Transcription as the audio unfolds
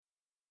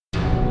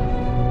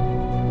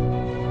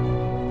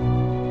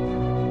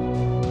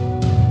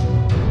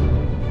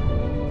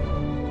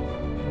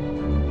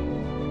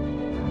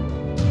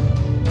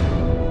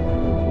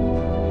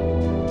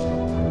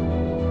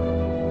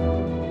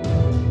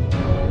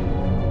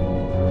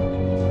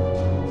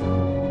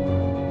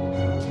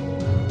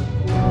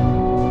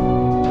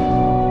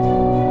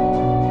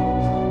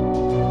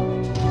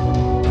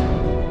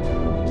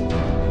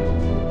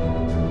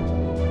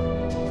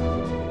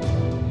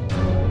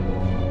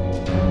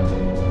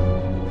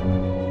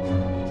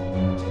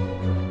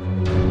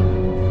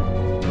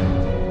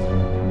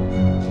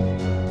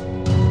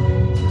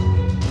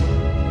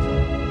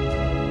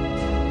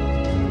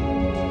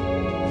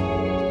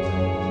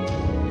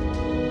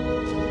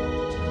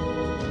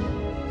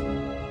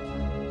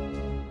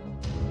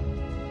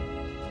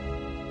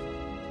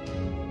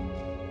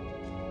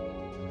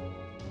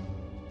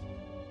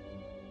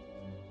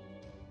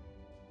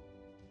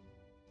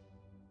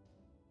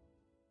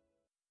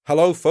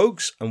Hello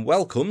folks, and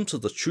welcome to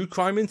the True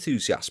Crime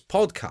Enthusiast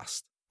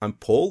podcast. I'm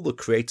Paul, the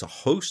creator,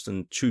 host,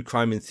 and true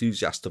crime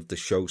enthusiast of the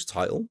show's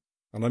title,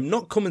 and I'm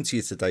not coming to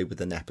you today with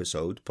an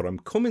episode, but I'm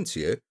coming to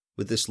you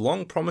with this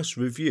long-promised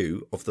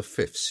review of the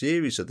 5th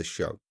series of the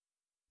show.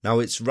 Now,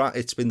 it's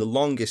been the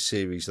longest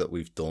series that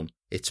we've done.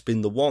 It's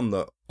been the one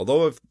that,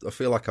 although I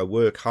feel like I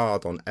work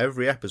hard on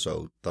every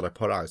episode that I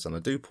put out, and I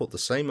do put the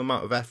same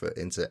amount of effort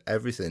into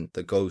everything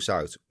that goes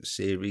out,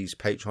 series,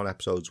 Patreon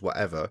episodes,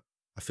 whatever,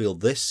 I feel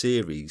this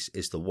series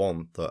is the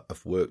one that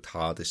I've worked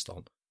hardest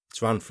on.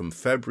 It's ran from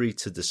February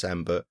to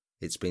December.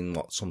 It's been,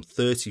 some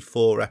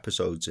 34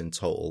 episodes in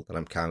total that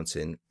I'm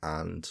counting,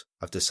 and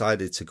I've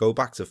decided to go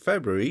back to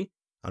February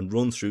and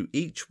run through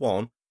each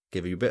one,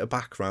 give you a bit of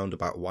background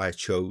about why I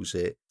chose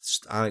it,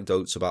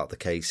 anecdotes about the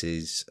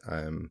cases.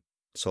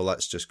 So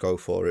let's just go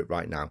for it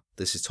right now.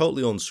 This is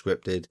totally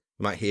unscripted.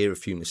 You might hear a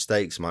few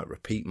mistakes, I might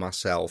repeat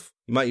myself.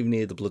 You might even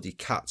hear the bloody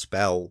cat's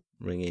bell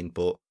ringing,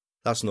 but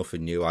that's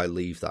nothing new. I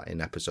leave that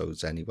in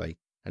episodes anyway.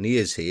 And he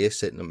is here,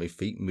 sitting at my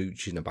feet,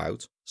 mooching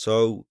about.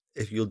 So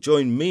if you'll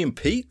join me and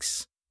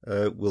Peaks,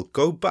 we'll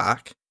go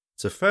back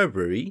to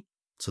February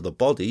to the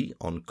body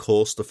on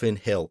Corstorphine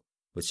Hill,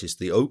 which is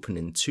the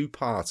opening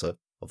two-parter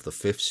of the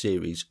 5th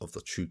series of the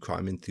True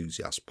Crime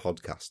Enthusiast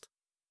podcast.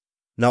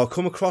 Now, I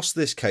come across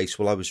this case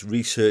while I was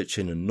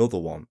researching another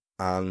one,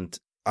 and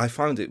I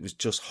found it was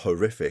just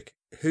horrific.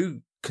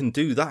 Who can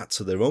do that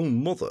to their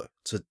own mother,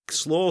 to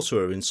slaughter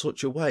her in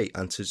such a way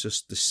and to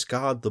just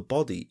discard the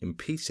body in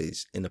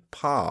pieces in a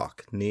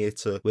park near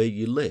to where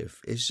you live?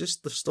 It's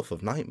just the stuff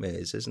of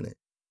nightmares, isn't it?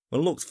 When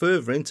I looked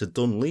further into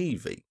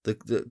Dunleavy,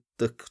 the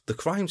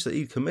crimes that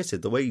he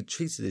committed, the way he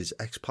treated his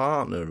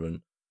ex-partner and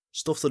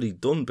stuff that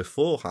he'd done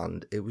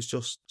beforehand, it was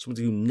just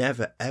somebody who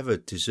never ever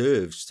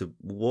deserves to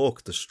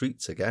walk the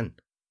streets again.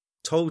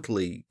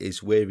 Totally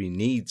is where he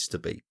needs to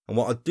be. And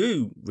what I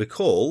do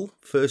recall,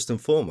 first and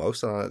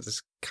foremost, and I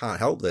just can't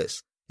help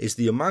this, is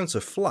the amount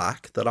of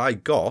flack that I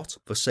got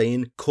for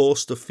saying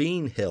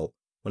Corstorphine Hill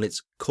when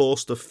it's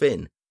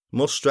Corstorphine.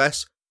 Must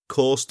stress,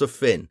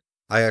 Corstorphine.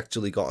 I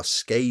actually got a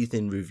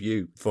scathing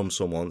review from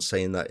someone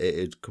saying that it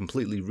had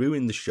completely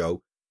ruined the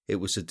show. It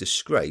was a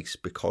disgrace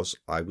because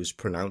I was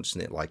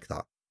pronouncing it like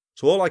that.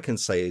 So all I can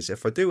say is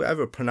if I do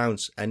ever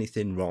pronounce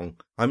anything wrong,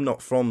 I'm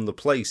not from the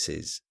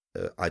places.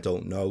 I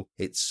don't know.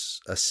 It's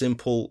a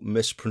simple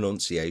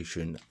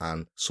mispronunciation,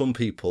 and some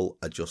people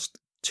are just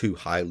too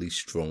highly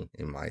strung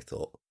in my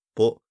thought.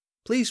 But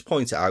please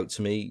point it out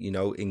to me,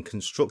 in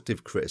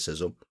constructive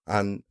criticism.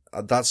 And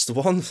that's the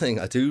one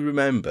thing I do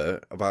remember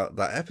about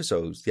that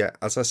episode. Yeah,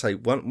 as I say,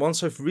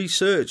 once I've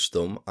researched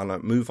them and I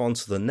move on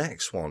to the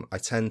next one, I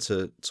tend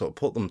to sort of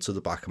put them to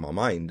the back of my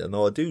mind. And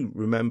though I do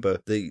remember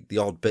the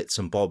odd bits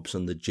and bobs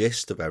and the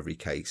gist of every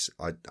case,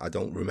 I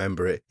don't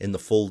remember it in the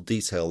full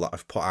detail that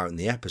I've put out in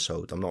the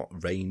episode. I'm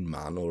not Rain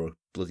Man or a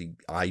bloody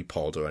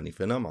iPod or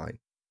anything, am I?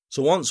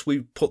 So once we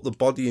put the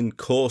body in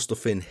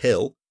Corstorphine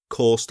Hill,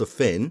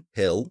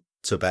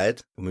 to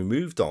bed, and we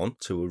moved on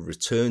to a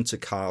return to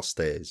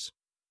Carstairs.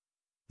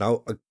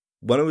 Now,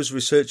 when I was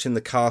researching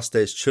the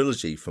Carstairs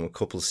trilogy from a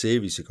couple of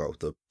series ago,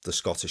 the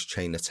Scottish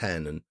Chain of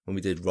 10, and when we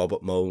did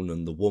Robert Moan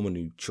and the woman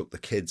who chucked the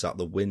kids out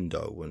the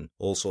window and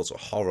all sorts of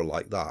horror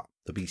like that,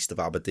 The Beast of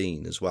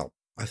Aberdeen as well,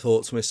 I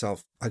thought to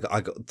myself, I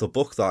got the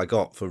book that I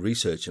got for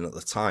researching at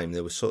the time.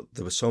 There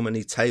were so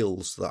many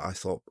tales that I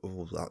thought,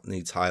 oh, that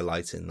needs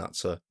highlighting.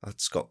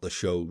 That's got the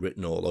show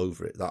written all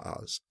over it. That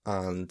has,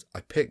 and I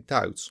picked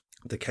out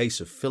the case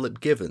of Philip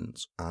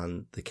Givens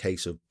and the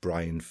case of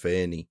Brian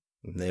Fernie.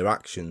 And their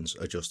actions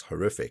are just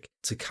horrific.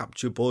 To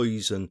capture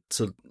boys and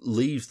to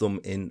leave them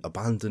in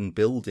abandoned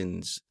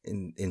buildings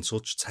in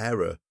such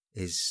terror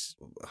is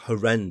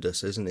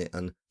horrendous, isn't it?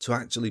 And to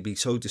actually be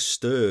so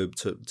disturbed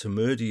to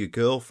murder your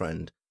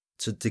girlfriend,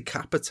 to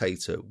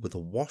decapitate her with a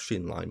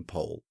washing line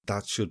pole,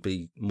 that should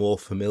be more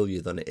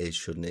familiar than it is,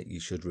 shouldn't it?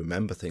 You should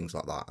remember things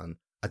like that. And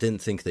I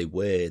didn't think they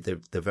were.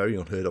 They're very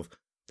unheard of.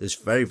 There's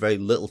very, very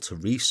little to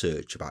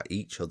research about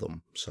each of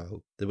them.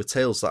 So there were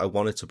tales that I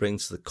wanted to bring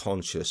to the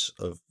conscious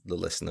of the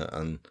listener,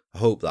 and I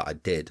hope that I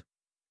did.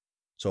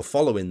 So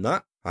following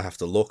that, I have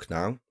to look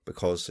now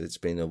because it's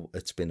been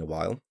a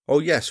while. Oh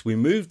yes, we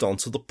moved on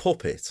to the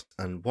puppet,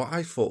 and what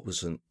I thought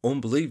was an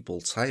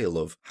unbelievable tale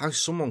of how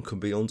someone can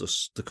be under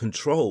the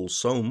control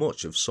so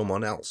much of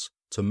someone else,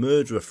 to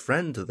murder a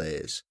friend of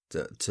theirs,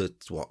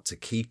 to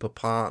keep a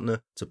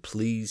partner, to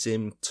please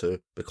him,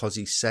 because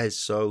he says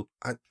so.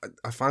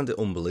 I found it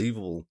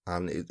unbelievable,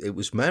 and it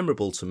was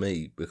memorable to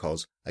me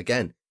because,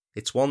 again,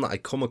 it's one that I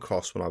come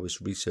across when I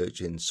was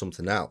researching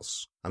something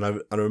else. And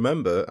I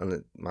remember, and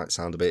it might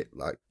sound a bit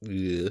like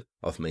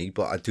of me,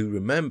 but I do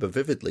remember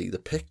vividly the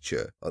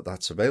picture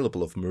that's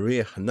available of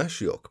Maria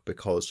Hanesiuk,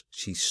 because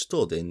she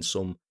stood in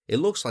it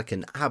looks like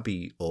an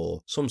abbey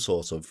or some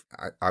sort of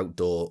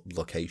outdoor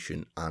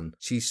location, and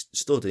she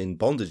stood in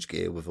bondage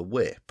gear with a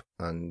whip,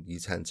 and you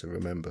tend to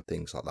remember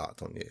things like that,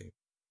 don't you?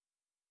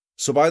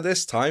 So by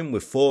this time, we're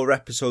 4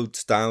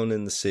 episodes down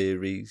in the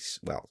series.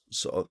 Well,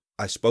 sort of,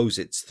 I suppose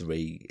it's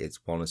 3. It's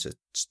one is a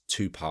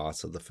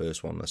 2-parter. The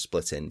first one was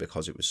split in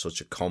because it was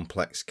such a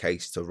complex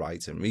case to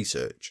write and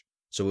research.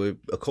 So we're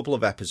a couple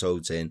of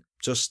episodes in,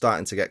 just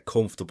starting to get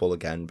comfortable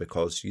again,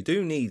 because you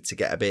do need to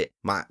get a bit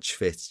match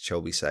fit,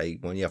 shall we say,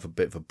 when you have a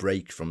bit of a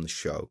break from the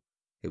show.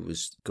 It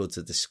was good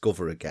to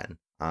discover again.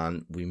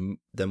 And we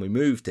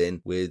moved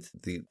in with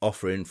the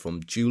offering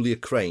from Julia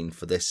Crane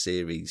for this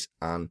series,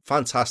 and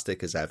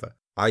fantastic as ever.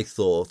 I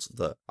thought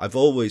that I've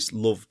always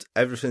loved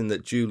everything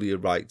that Julia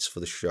writes for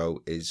the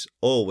show is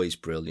always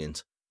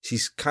brilliant.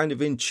 She's kind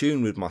of in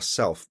tune with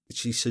myself.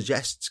 She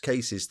suggests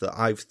cases that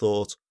I've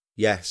thought,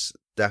 yes,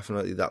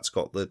 definitely that's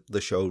got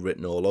the show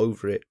written all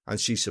over it. And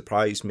she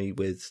surprised me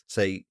with,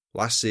 say,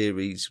 last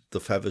series,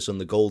 The Feathers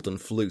and the Golden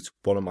Flute,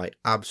 one of my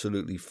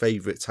absolutely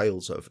favourite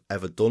tales that I've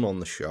ever done on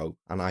the show,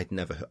 and I'd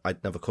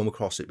never come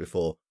across it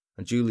before,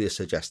 and Julia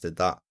suggested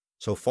that.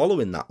 So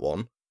following that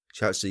one,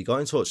 she actually got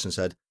in touch and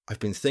said, I've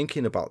been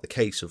thinking about the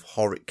case of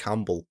Horrocks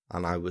Campbell,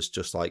 and I was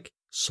just like,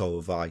 so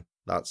have I.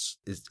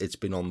 It's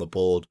been on the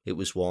board. It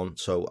was one.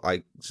 So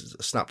I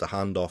snapped a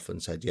hand off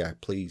and said, yeah,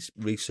 please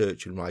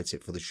research and write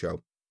it for the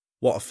show.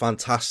 What a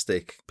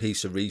fantastic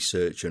piece of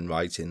research and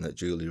writing that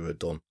Julia had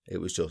done.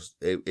 It was just,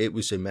 it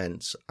was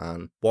immense.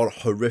 And what a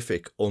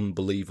horrific,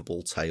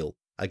 unbelievable tale.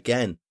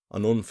 Again,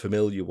 an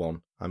unfamiliar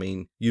one. I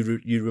mean, you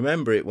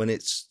remember it when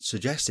it's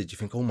suggested. You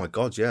think, oh my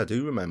God, yeah, I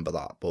do remember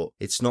that. But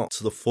it's not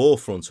to the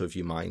forefront of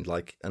your mind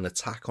like an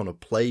attack on a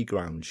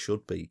playground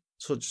should be.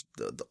 Such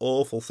an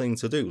awful thing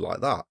to do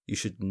like that. You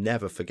should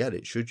never forget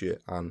it, should you?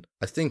 And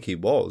I think he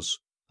was.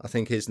 I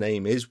think his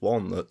name is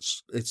one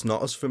it's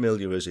not as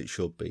familiar as it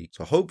should be.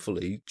 So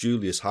hopefully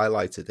Julia's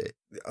highlighted it.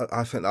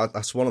 I think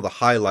that's one of the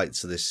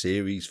highlights of this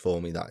series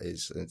for me. That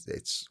is,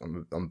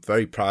 I'm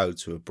very proud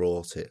to have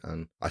brought it,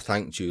 and I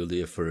thank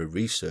Julia for her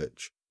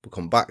research. We'll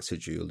come back to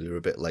Julia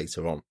a bit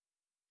later on.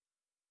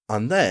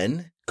 And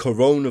then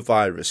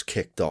coronavirus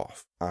kicked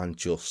off and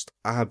just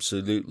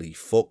absolutely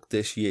fucked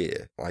this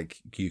year like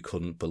you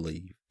couldn't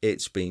believe.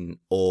 It's been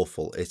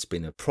awful. It's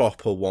been a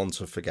proper one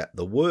to forget.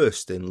 The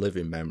worst in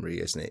living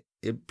memory, isn't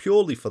it?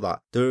 Purely for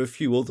that. There are a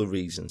few other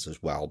reasons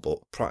as well, but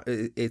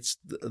it's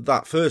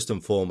that first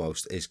and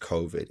foremost is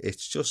COVID.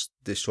 It's just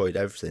destroyed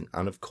everything.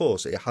 And of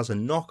course, it has a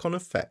knock-on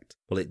effect.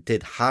 Well,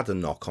 it had a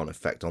knock-on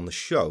effect on the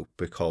show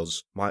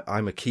because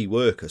I'm a key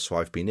worker, so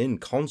I've been in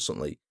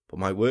constantly. But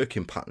my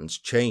working patterns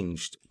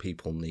changed.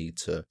 People need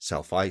to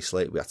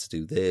self-isolate. We had to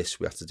do this.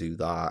 We had to do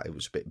that. It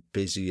was a bit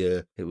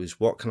busier. It was,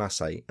 what can I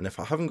say? And if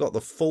I haven't got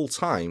the full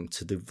time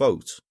to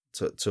devote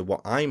to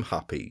what I'm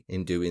happy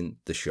in doing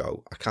the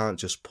show, I can't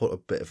just put a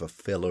bit of a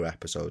filler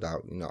episode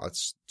out. You know,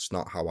 it's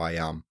not how I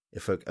am.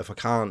 If I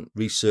can't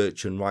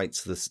research and write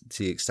to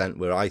the extent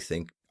where I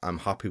think I'm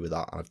happy with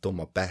that, and I've done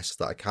my best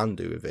that I can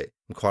do with it,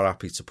 I'm quite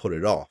happy to put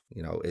it off.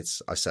 You know,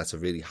 I set a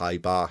really high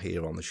bar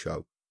here on the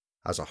show,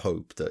 as I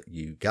hope that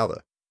you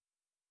gather.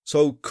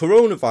 So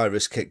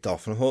coronavirus kicked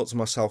off, and I thought to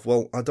myself,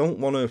 well, I don't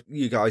want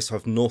you guys to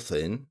have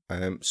nothing.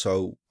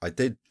 So I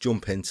did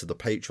jump into the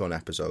Patreon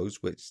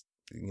episodes, which,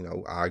 you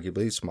know,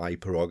 arguably it's my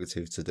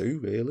prerogative to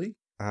do, really.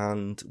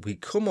 And we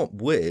come up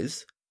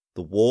with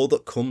The War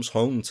That Comes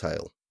Home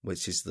tale,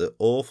 which is the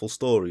awful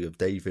story of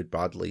David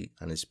Bradley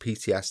and his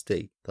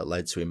PTSD that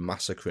led to him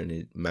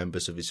massacring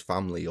members of his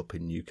family up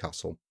in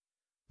Newcastle.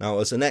 Now,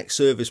 as an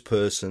ex-service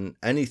person,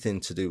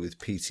 anything to do with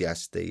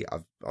PTSD,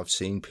 I've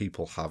seen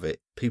people have it.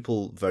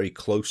 People very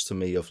close to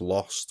me have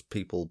lost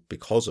people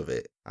because of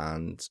it.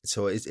 And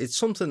so it's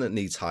something that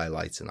needs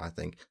highlighting, I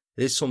think.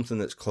 It is something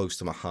that's close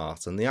to my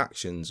heart. And the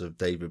actions of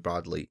David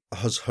Bradley,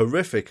 as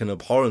horrific and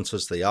abhorrent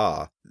as they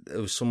are,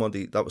 that was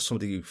somebody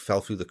who fell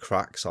through the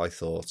cracks, I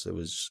thought.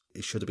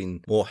 It should have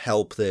been more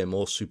help there,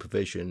 more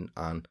supervision,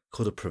 and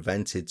could have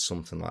prevented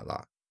something like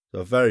that.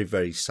 So a very,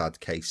 very sad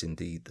case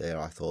indeed there,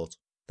 I thought.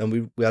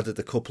 Then we added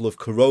a couple of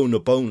Corona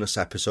bonus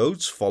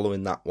episodes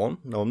following that one.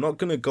 Now, I'm not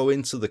going to go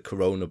into the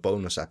Corona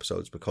bonus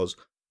episodes because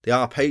they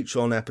are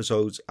Patreon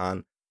episodes,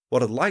 and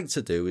what I'd like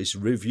to do is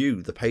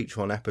review the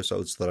Patreon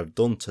episodes that I've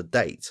done to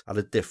date at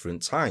a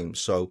different time.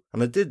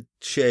 And I did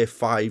share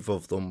 5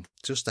 of them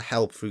just to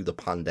help through the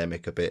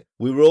pandemic a bit.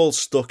 We were all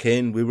stuck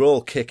in, we were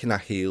all kicking our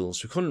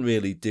heels, we couldn't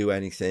really do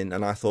anything,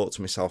 and I thought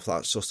to myself,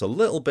 that's just a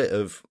little bit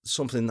of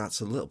something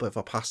that's a little bit of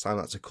a pastime,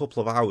 that's a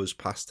couple of hours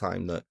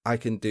pastime that I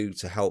can do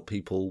to help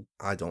people,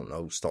 I don't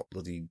know, stop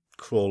bloody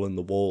crawling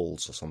the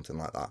walls or something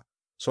like that.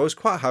 So I was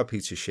quite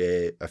happy to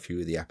share a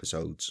few of the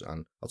episodes,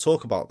 and I'll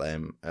talk about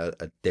them at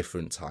a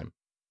different time.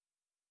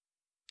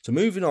 So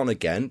moving on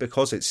again,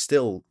 because it's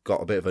still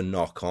got a bit of a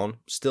knock on,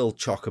 still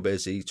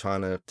chocker-busy,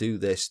 trying to do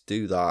this,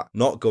 do that,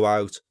 not go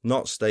out,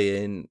 not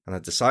stay in, and I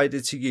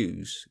decided to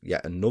use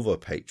yet another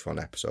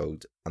Patreon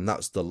episode, and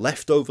that's The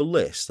Leftover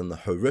List and the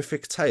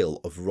horrific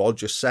tale of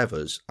Roger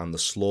Severs and the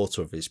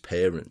slaughter of his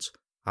parents.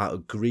 out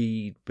of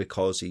greed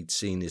because he'd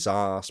seen his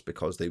arse,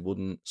 because they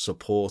wouldn't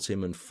support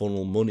him and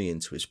funnel money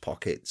into his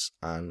pockets.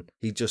 And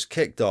he just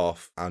kicked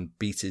off and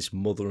beat his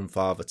mother and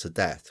father to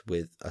death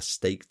with a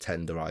steak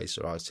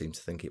tenderizer, I seem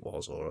to think it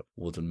was, or a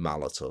wooden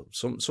mallet or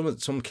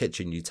some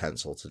kitchen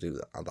utensil to do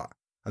that.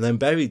 And then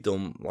buried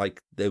them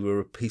like they were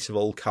a piece of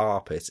old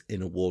carpet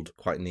in a wood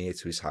quite near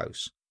to his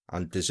house.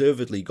 And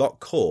deservedly got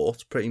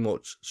caught pretty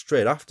much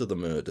straight after the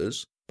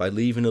murders by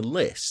leaving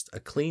a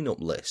clean-up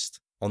list,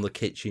 on the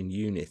kitchen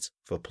unit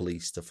for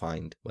police to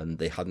find when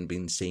they hadn't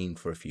been seen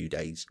for a few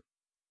days.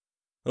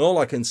 And all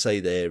I can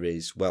say there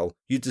is, well,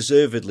 you're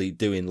deservedly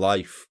doing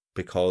life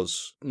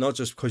because, not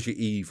just because you're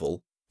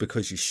evil,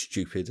 because you're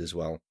stupid as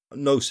well.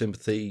 No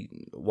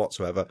sympathy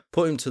whatsoever.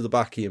 Put him to the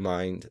back of your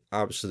mind.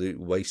 Absolute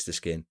waste of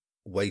skin.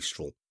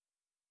 Wastrel.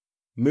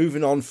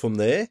 Moving on from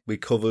there, we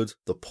covered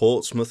the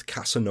Portsmouth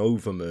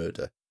Casanova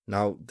murder.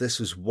 Now, this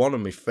was one of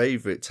my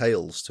favourite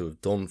tales to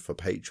have done for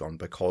Patreon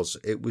because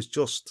it was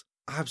just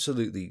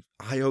absolutely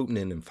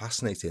eye-opening and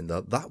fascinating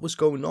that was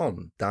going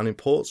on down in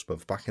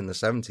Portsmouth back in the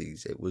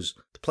 70s. It was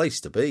the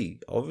place to be,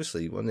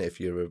 obviously, wasn't it? If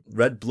you're a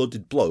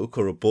red-blooded bloke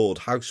or a bored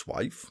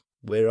housewife,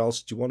 where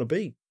else do you want to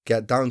be?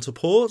 Get down to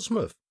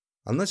Portsmouth.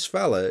 And this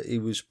fella, he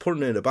was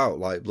putting it about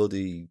like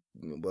bloody,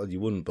 well,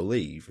 you wouldn't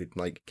believe.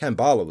 Like Ken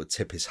Barlow would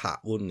tip his hat,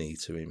 wouldn't he,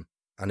 to him?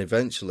 And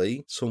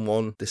eventually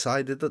someone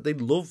decided that they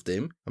loved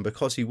him, and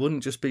because he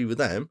wouldn't just be with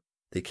them,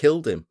 they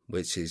killed him,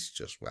 which is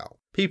just, well,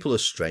 people are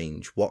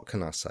strange, what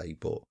can I say,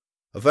 but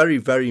a very,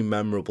 very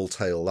memorable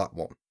tale, that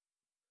one.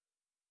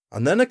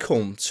 And then I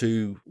come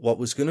to what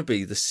was going to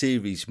be the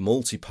series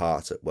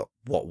multi-parter, well,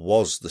 what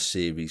was the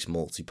series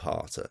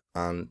multi-parter.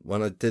 And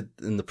when I did,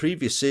 in the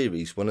previous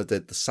series, when I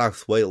did the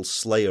South Wales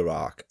Slayer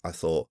arc, I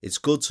thought it's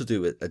good to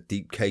do a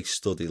deep case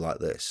study like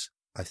this,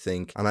 I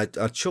think. And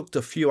I chucked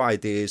a few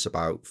ideas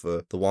about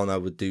for the one I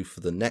would do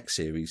for the next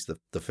series,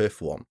 the fifth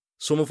one.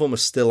 Some of them are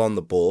still on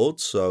the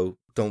board, so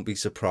don't be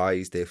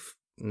surprised if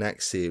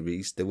next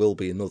series there will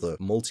be another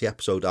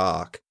multi-episode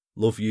arc.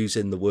 Love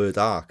using the word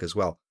arc as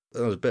well.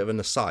 As a bit of an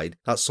aside,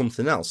 that's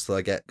something else that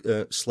I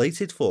get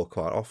slated for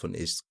quite often,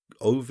 is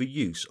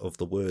overuse of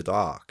the word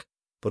arc.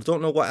 But I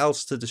don't know what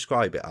else to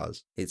describe it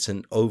as. It's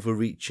an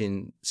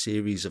overreaching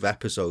series of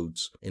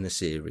episodes in a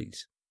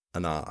series,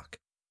 an arc.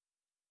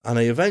 And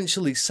I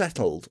eventually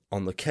settled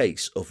on the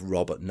case of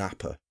Robert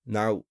Napper.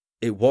 Now,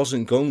 it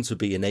wasn't going to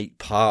be an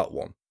 8-part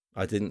one.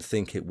 I didn't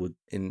think it would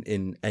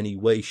in any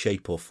way,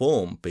 shape or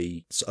form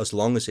be as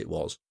long as it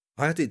was.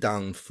 I had it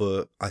down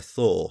for, I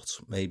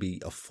thought,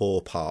 maybe a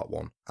 4-part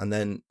one. And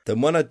then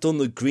when I'd done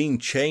the Green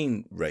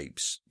Chain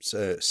rapes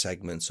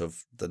segments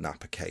of the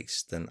Napper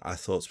case, then I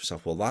thought to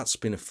myself, well, that's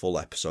been a full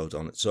episode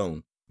on its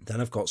own. Then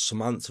I've got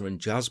Samantha and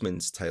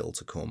Jasmine's tale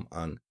to come,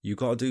 and you've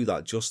got to do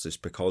that justice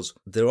because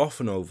they're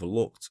often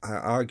overlooked.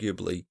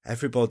 Arguably,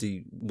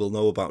 everybody will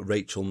know about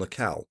Rachel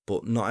Nickel,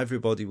 but not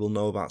everybody will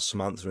know about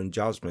Samantha and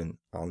Jasmine,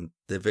 and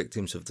they're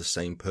victims of the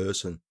same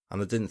person.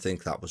 And I didn't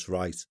think that was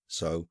right.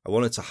 So I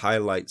wanted to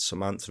highlight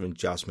Samantha and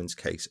Jasmine's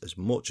case as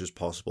much as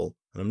possible,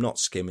 and I'm not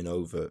skimming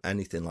over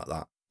anything like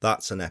that.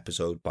 That's an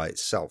episode by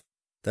itself.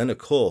 Then, of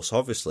course,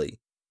 obviously,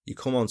 you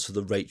come on to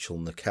the Rachel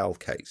Nickel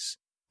case.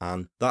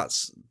 And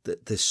there's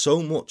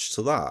so much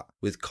to that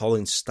with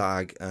Colin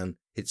Stagg, and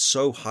it's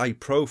so high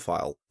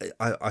profile.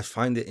 I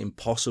find it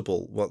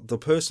impossible. Well,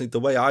 the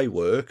way I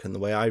work and the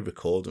way I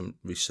record and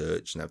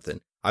research and everything,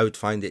 I would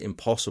find it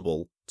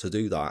impossible to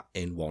do that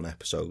in one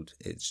episode.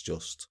 It's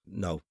just,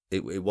 no,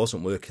 it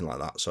wasn't working like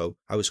that. So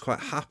I was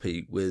quite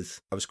happy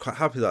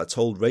that I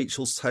told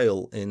Rachel's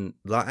tale in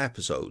that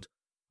episode.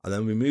 And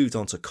then we moved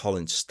on to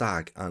Colin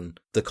Stagg, and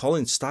the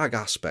Colin Stagg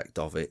aspect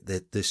of it,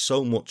 there's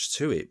so much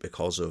to it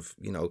because of,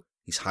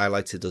 he's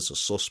highlighted as a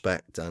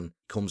suspect and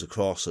comes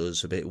across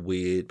as a bit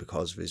weird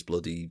because of his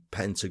bloody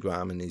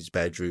pentagram in his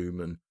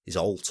bedroom and his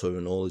altar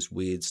and all his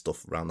weird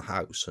stuff around the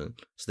house. And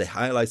so they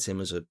highlight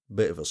him as a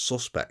bit of a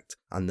suspect.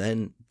 And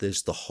then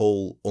there's the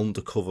whole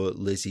undercover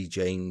Lizzie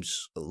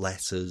James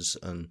letters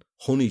and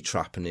honey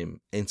trapping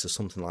him into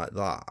something like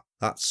that.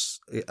 That's,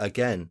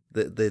 again,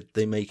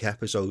 they make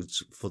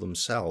episodes for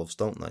themselves,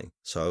 don't they?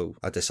 So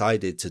I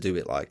decided to do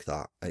it like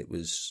that. I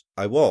was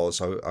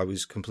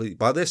completely,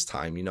 by this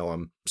time,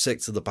 I'm sick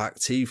to the back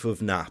teeth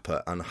of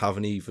Napper and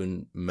haven't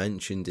even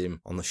mentioned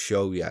him on the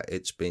show yet.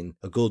 It's been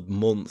a good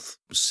month,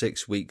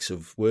 6 weeks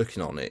of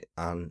working on it,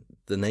 and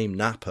the name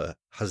Napper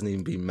hasn't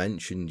even been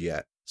mentioned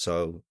yet.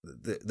 So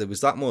there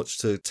was that much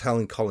to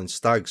telling Colin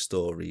Stagg's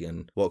story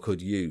and what could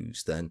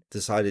use. Then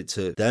decided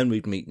then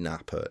we'd meet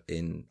Napper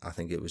in, I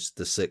think it was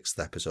the 6th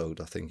episode,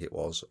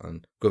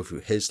 and go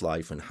through his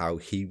life and how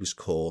he was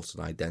caught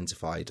and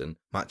identified and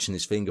matching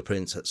his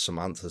fingerprints at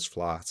Samantha's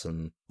flat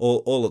and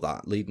all of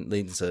that,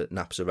 leading to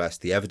Napper's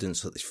arrest, the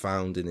evidence that they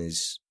found in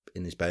his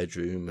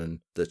bedroom and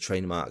the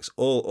train marks,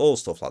 all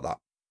stuff like that.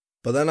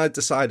 But then I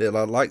decided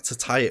I'd like to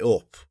tie it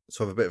up,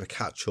 to have a bit of a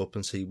catch up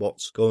and see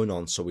what's going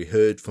on. So we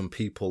heard from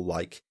people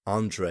like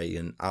Andre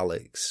and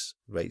Alex,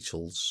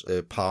 Rachel's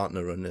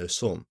partner and her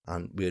son.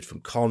 And we heard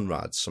from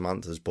Conrad,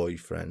 Samantha's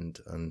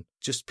boyfriend, and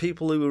just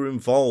people who were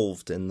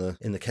involved in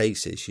the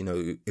cases, you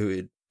know, who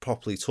had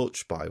properly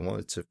touched by,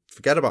 wanted to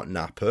forget about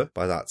Napa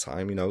by that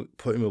time, you know,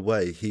 put him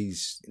away.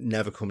 He's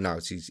never coming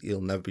out.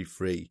 He'll never be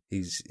free.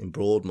 He's in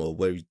Broadmoor,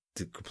 where he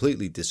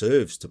completely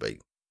deserves to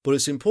be. But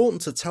it's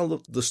important to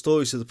tell the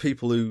stories of the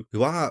people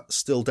who are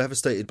still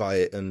devastated by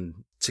it,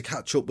 and to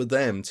catch up with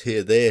them, to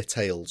hear their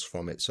tales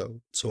from it. So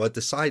I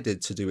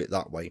decided to do it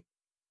that way.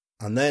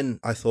 And then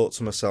I thought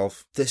to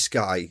myself, this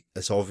guy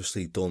has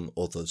obviously done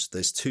others.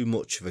 There's too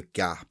much of a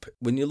gap.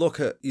 When you look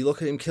at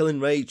him killing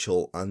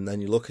Rachel, and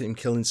then you look at him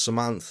killing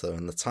Samantha,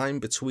 and the time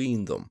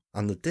between them,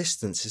 and the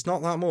distance is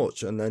not that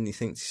much. And then you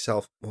think to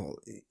yourself, well,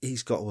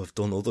 he's got to have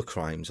done other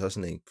crimes,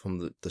 hasn't he?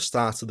 From the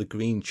start of the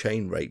Green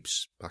chain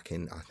rapes back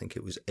in, I think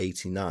it was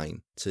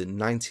 89, to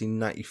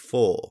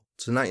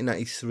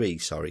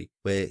 1993,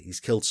 where he's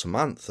killed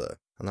Samantha,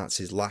 and that's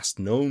his last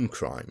known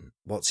crime.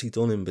 What's he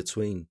done in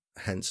between?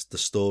 Hence the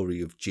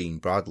story of Jean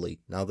Bradley.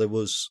 Now there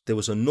was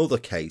another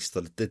case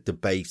that I did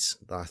debate,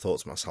 that I thought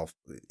to myself,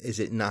 is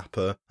it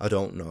Napa? I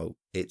don't know.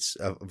 It's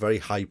a very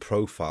high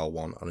profile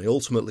one, and I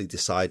ultimately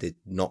decided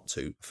not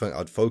to. I think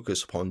I'd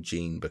focus upon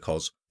Jean,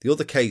 because the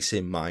other case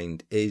in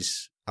mind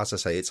is, as I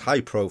say, it's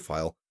high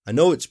profile. I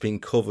know it's been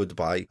covered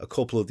by a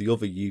couple of the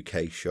other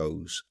UK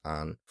shows,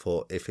 and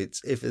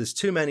if there's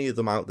too many of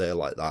them out there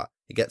like that,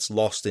 it gets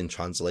lost in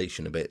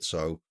translation a bit.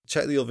 So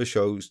check the other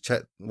shows,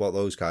 check what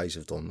those guys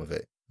have done with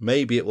it.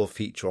 Maybe it will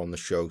feature on the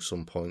show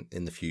some point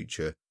in the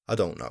future. I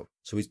don't know.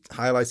 So we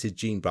highlighted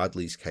Jean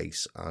Bradley's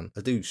case, and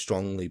I do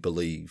strongly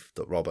believe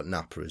that Robert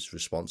Napa is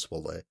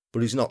responsible there.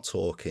 But he's not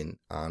talking,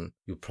 and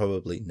you'll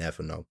probably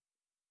never know.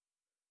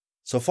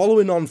 So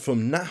following on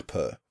from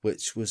Napa,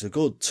 which was a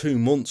good 2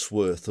 months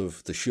worth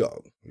of the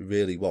show, it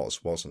really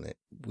was, wasn't it?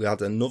 We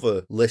had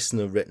another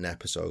listener-written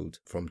episode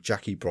from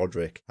Jackie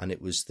Broderick, and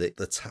it was the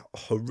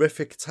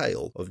horrific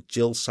tale of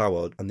Jill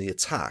Soward and the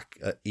attack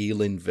at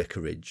Ealing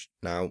Vicarage.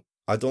 Now,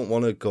 I don't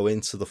want to go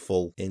into the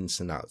full ins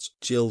and outs.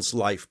 Jill's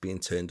life being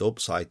turned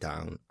upside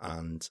down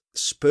and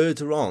spurred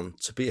her on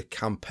to be a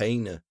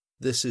campaigner.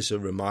 This is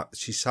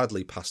she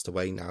sadly passed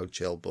away now,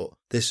 Jill, but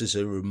this is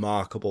a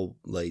remarkable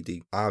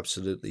lady,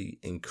 absolutely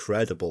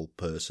incredible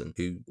person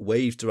who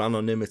waived her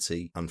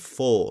anonymity and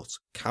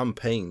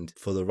campaigned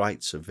for the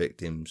rights of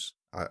victims.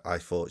 I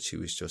thought she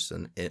was just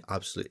an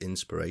absolute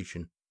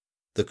inspiration.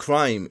 The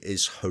crime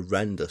is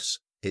horrendous.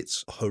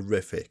 It's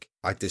horrific.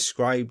 I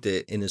described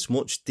it in as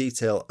much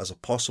detail as I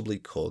possibly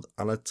could,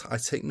 and I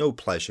take no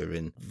pleasure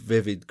in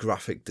vivid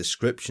graphic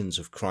descriptions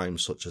of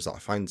crimes such as that. I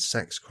find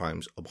sex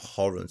crimes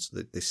abhorrent.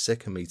 They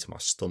sicken me to my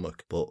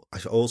stomach, but I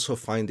also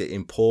find it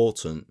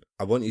important.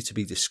 I want you to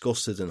be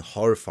disgusted and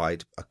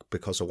horrified,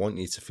 because I want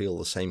you to feel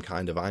the same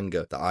kind of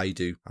anger that I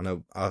do.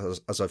 And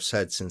as I've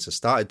said since I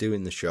started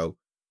doing the show,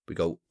 we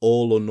go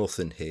all or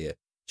nothing here.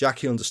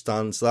 Jackie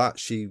understands that.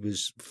 She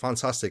was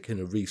fantastic in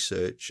her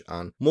research,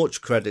 and much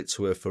credit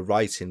to her for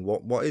writing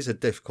what is a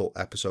difficult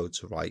episode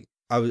to write.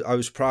 I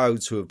was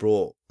proud to have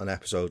brought an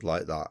episode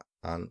like that,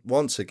 and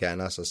once again,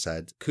 as I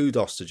said,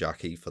 kudos to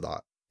Jackie for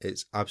that.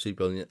 It's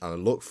absolutely brilliant, and I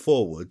look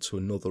forward to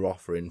another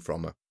offering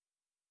from her.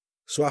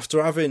 So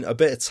after having a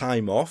bit of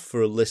time off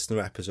for a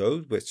listener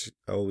episode, which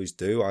I always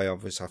do, I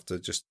obviously have to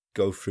just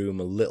go through them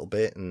a little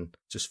bit and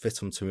just fit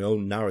them to my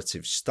own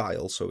narrative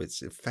style, so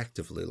it's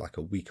effectively like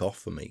a week off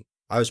for me.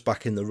 I was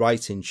back in the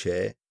writing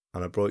chair,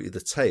 and I brought you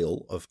the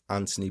tale of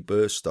Anthony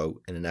Burstow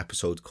in an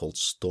episode called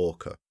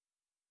Stalker.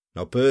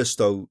 Now,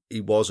 Burstow,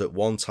 he was at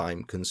one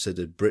time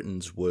considered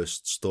Britain's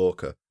worst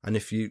stalker, and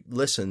if you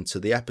listen to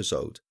the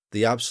episode,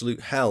 the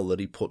absolute hell that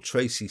he put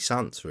Tracy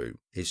Sant through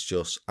is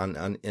just,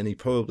 and he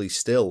probably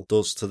still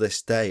does to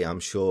this day. I'm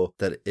sure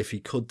that if he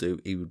could do,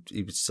 he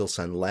would still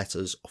send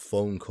letters or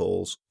phone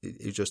calls.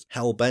 He's just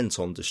hell-bent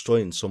on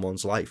destroying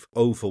someone's life.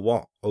 Over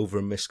what? Over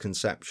a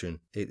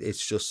misconception.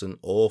 It's just an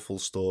awful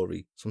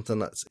story.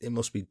 Something it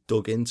must be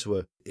dug into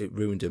her. It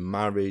ruined her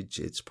marriage.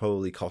 It's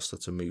probably cost her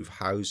to move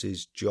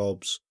houses,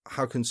 jobs.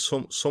 How can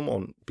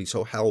someone be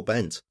so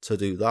hell-bent to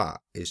do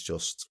that? It's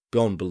just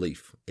beyond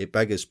belief. It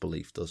beggars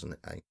belief, doesn't it,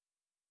 eh?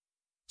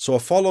 So I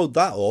followed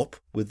that up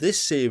with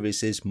this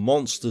series'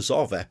 Monsters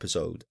Of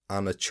episode,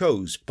 and I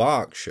chose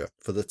Berkshire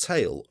for the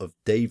tale of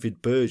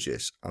David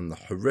Burgess and the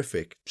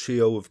horrific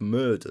trio of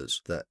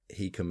murders that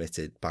he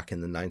committed back in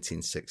the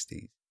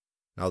 1960s.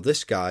 Now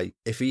this guy,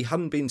 if he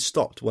hadn't been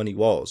stopped when he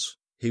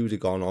would have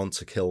gone on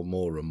to kill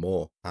more and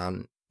more.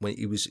 And when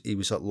he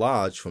was at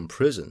large from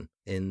prison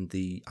in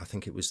I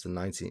think it was the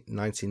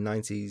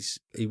 1990s,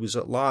 he was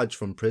at large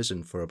from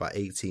prison for about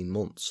 18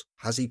 months.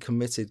 Has he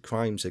committed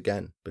crimes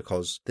again?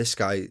 Because this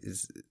guy,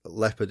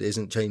 Leopard,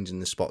 isn't changing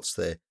the spots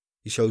there.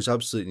 He shows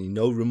absolutely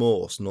no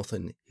remorse,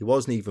 nothing. He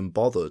wasn't even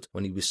bothered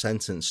when he was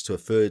sentenced to a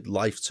third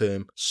life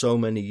term so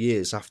many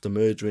years after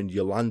murdering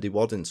Yolandi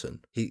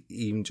Waddington. He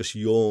even just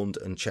yawned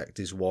and checked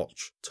his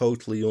watch,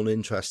 totally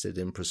uninterested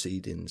in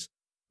proceedings.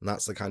 And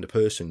that's the kind of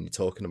person you're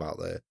talking about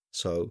there.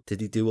 So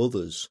did he do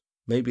others?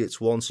 Maybe it's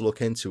one to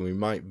look into. We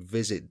might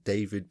visit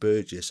David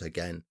Burgess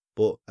again.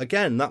 But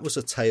again, that was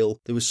a tale.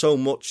 There was so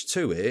much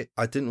to it.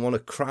 I didn't want to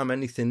cram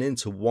anything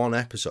into one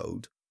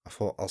episode. I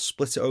thought I'll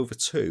split it over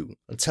two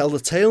and tell the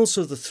tales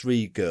of the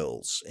three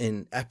girls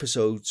in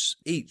episodes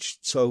each.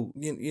 So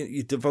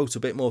you devote a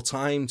bit more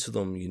time to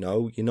them,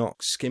 You're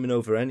not skimming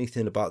over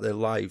anything about their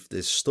life.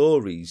 Their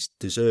stories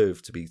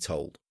deserve to be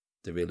told.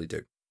 They really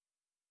do.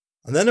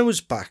 And then I was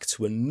back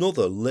to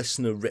another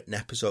listener-written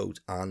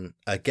episode, and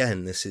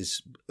again,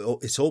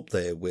 it's up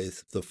there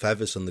with The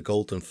Feathers and the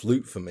Golden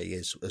Flute for me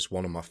as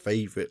one of my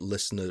favourite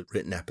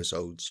listener-written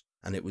episodes.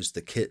 And it was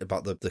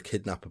about the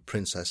kidnapper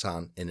Princess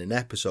Anne in an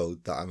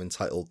episode that I've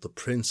entitled The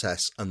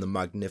Princess and the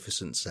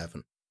Magnificent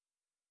Seven.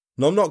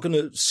 Now, I'm not going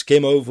to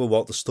skim over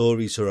what the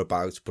stories are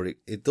about, but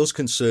it does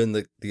concern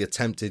the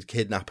attempted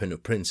kidnapping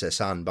of Princess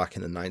Anne back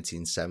in the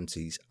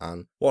 1970s,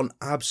 and what an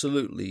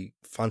absolutely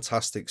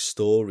fantastic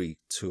story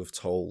to have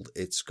told.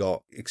 It's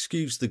got,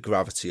 excuse the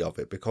gravity of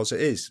it, because it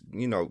is,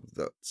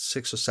 that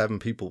 6 or 7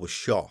 people were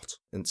shot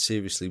and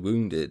seriously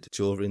wounded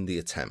during the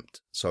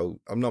attempt. So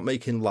I'm not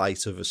making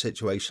light of a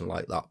situation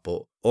like that,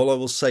 but all I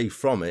will say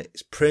from it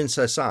is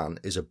Princess Anne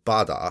is a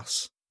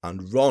badass.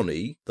 And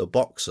Ronnie, the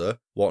boxer,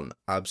 what an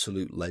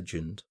absolute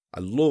legend. I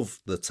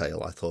loved the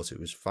tale. I thought it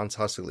was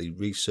fantastically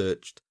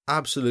researched,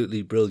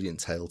 absolutely brilliant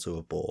tale to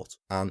have bought.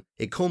 And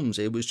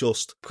it was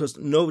just because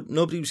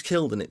nobody was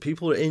killed in it.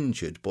 People were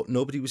injured, but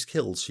nobody was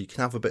killed. So you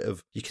can have a bit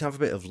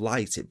of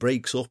light. It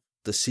breaks up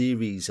the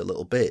series a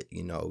little bit,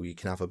 you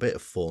can have a bit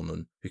of fun,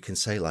 and you can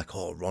say like,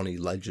 oh, Ronnie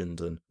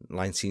legend and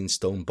 19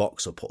 stone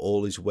boxer put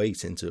all his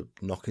weight into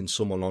knocking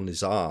someone on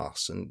his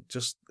arse, and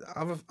just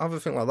have a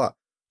thing like that.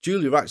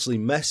 Julia actually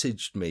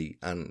messaged me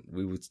and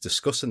we were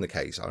discussing the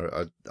case.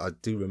 I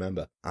do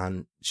remember.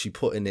 And she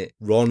put in it,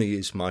 Ronnie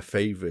is my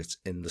favourite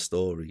in the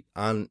story.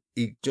 And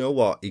you know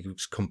what? He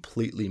was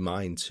completely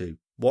mine too.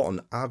 What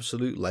an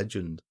absolute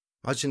legend.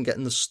 Imagine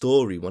getting the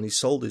story when he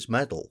sold his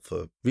medal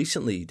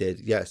recently he did.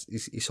 Yes,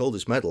 he sold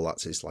his medal.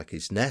 That's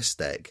his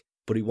nest egg.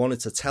 But he wanted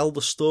to tell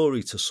the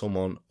story to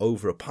someone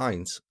over a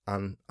pint,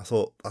 and I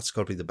thought that's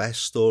got to be the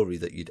best story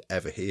that you'd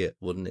ever hear,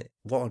 wouldn't it?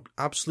 What an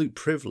absolute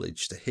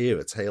privilege to hear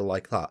a tale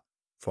like that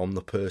from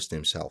the person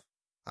himself.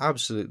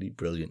 Absolutely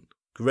brilliant.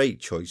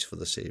 Great choice for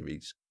the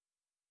series.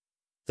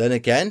 Then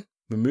again,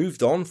 we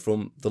moved on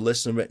from the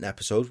listener-written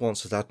episode,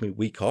 once I'd had my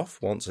week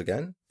off once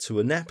again, to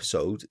an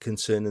episode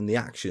concerning the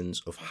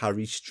actions of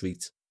Harry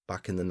Street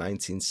back in the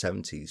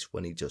 1970s,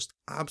 when he just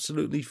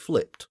absolutely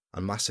flipped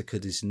and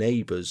massacred his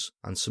neighbours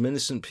and some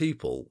innocent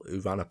people who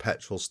ran a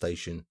petrol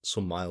station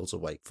some miles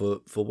away.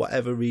 For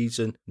whatever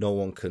reason, no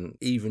one can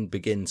even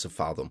begin to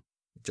fathom.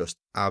 Just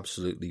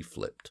absolutely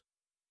flipped.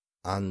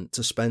 And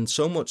to spend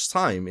so much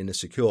time in a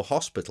secure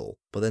hospital,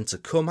 but then to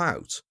come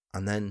out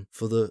and then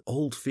for the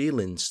old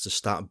feelings to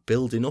start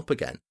building up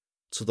again,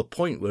 to the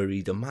point where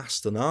he'd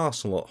amassed an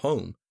arsenal at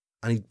home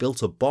and he'd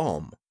built a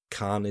bomb.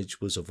 Carnage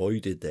was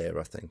avoided there,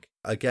 I think.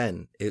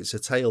 Again, it's a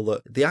tale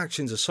that the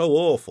actions are so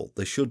awful,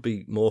 they should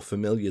be more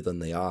familiar than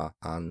they are,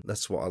 and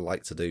that's what I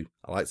like to do.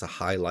 I like to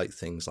highlight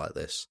things like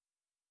this.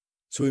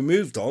 So we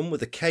moved on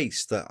with a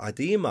case that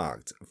I'd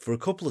earmarked for a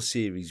couple of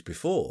series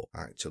before,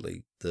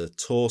 actually, the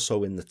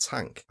torso in the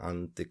tank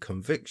and the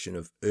conviction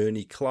of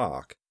Ernie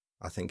Clark.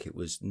 I think it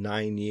was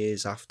 9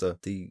 years after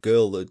the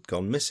girl had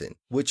gone missing,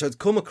 which I'd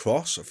come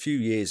across a few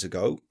years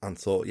ago and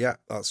thought, yeah,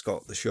 that's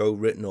got the show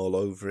written all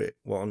over it.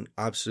 What an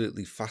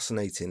absolutely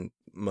fascinating,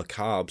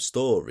 macabre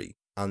story.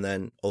 And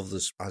then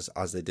others,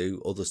 as they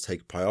do, others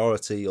take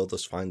priority,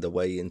 others find their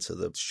way into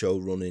the show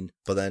running.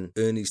 But then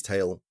Ernie's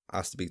tale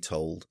has to be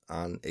told,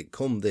 and it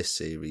come this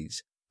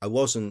series. I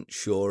wasn't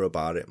sure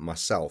about it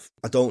myself.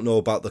 I don't know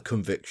about the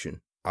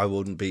conviction. I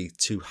wouldn't be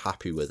too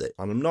happy with it.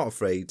 And I'm not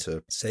afraid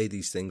to say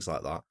these things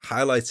like that.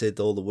 Highlighted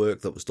all the work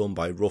that was done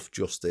by Rough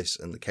Justice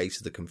and the case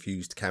of the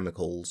confused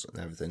chemicals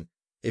and everything.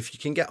 If you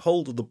can get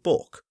hold of the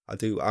book, I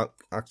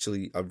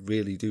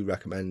really do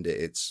recommend it.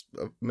 It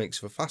makes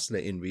for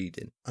fascinating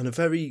reading and a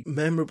very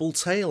memorable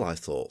tale, I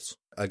thought.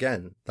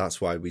 Again, that's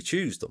why we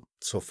choose them.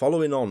 So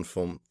following on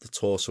from the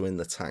torso in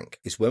the tank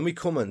is when we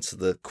come into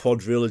the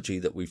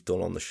quadrilogy that we've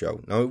done on the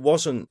show. Now, it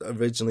wasn't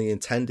originally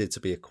intended to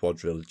be a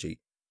quadrilogy.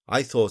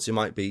 I thought it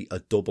might be a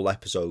double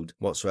episode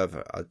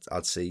whatsoever.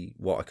 I'd see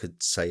what I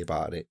could say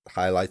about it,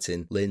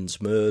 highlighting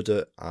Lynn's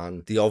murder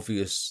and the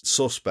obvious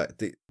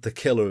suspect. The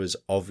killer is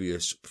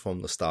obvious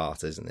from the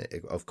start, isn't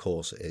it? Of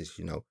course it is,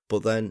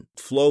 But then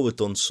Flo had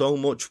done so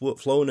much work.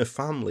 Flo and her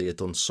family had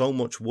done so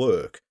much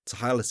work to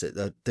highlight it,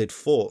 that they'd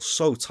fought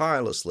so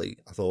tirelessly.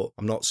 I thought,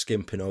 I'm not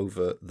skimping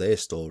over their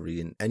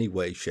story in any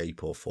way,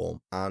 shape or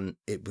form. And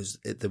there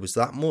was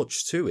that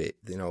much to it.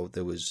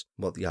 There was,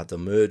 you had the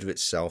murder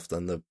itself,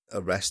 then the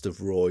arrest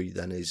of Roy,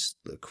 then his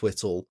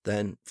acquittal,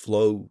 then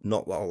Flo,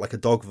 not like a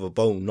dog with a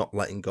bone, not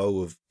letting go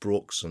of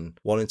Brooks and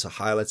wanting to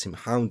highlight him,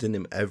 hounding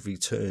him every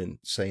turn,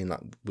 saying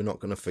that we're not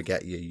going to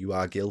forget you, you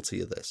are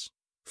guilty of this.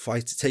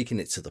 taking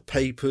it to the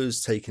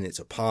papers, taking it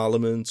to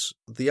Parliament,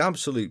 the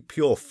absolute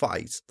pure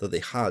fight that they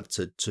had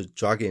to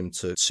drag him,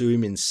 to sue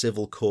him in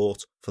civil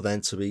court, for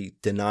then to be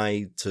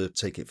denied to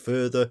take it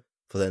further,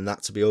 for then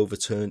that to be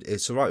overturned.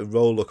 It's a right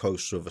roller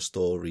coaster of a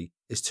story.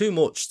 It's too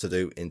much to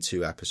do in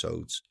 2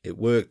 episodes. It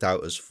worked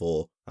out as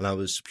 4, and I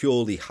was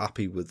purely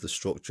happy with the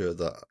structure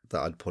that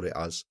I'd put it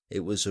as.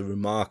 It was a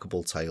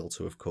remarkable tale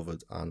to have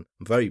covered, and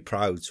I'm very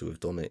proud to have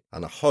done it,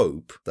 and I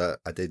hope that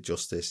I did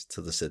justice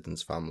to the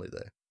Siddons family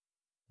there.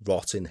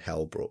 Rot in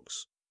hell,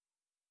 Brooks.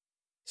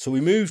 So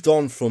we moved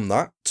on from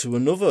that to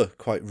another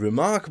quite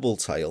remarkable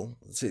tale.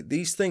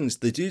 These things,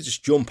 they do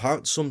just jump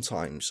out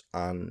sometimes,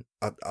 and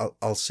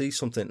I'll see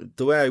something.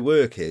 The way I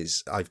work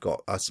is I've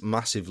got a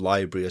massive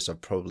library, as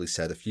I've probably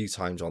said a few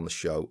times on the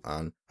show,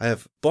 and I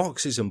have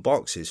boxes and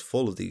boxes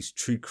full of these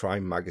true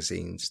crime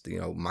magazines,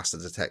 Master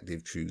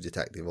Detective, True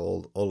Detective,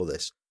 all of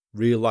this.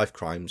 Real life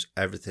crimes,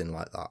 everything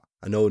like that.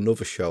 I know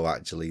another show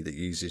actually that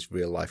uses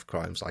real life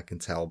crimes. I can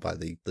tell by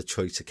the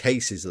choice of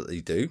cases that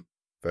they do.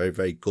 Very,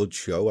 very good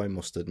show, I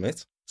must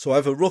admit. So I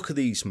have a look at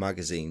these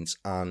magazines,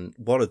 and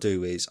what I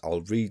do is I'll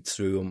read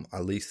through them.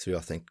 I leaf through,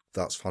 I think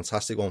that's a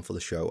fantastic one for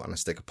the show, and I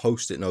stick a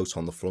post-it note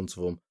on the front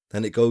of them.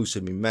 Then it goes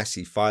to my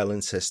messy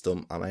filing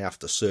system, and I have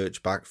to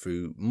search back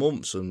through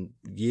months and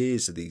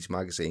years of these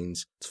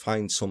magazines to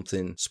find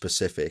something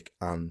specific.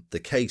 And the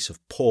case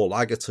of Paul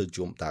Agata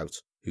jumped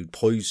out, who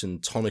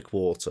poisoned tonic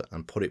water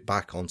and put it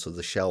back onto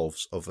the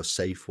shelves of a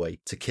Safeway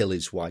to kill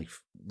his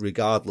wife,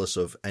 regardless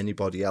of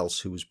anybody else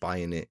who was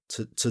buying it.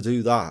 To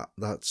do that,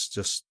 that's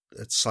just,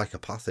 it's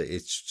psychopathic.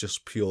 It's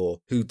just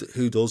pure. Who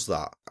does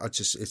that?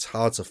 It's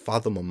hard to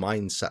fathom a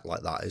mindset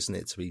like that, isn't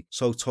it? To be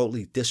so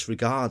totally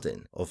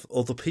disregarding of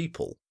other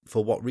people.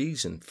 For what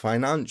reason?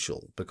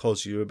 Financial,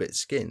 because you're a bit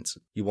skint.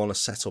 You want to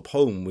set up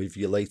home with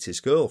your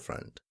latest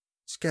girlfriend.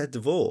 Just get a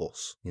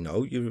divorce.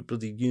 You're a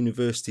bloody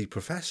university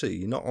professor.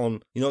 You're not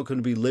going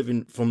to be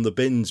living from the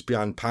bins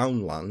behind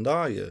Poundland,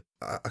 are you?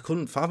 I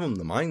couldn't fathom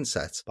the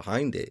mindset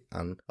behind it,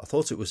 and I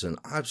thought it was an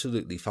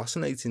absolutely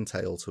fascinating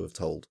tale to have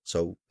told.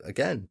 So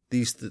again,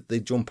 they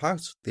jump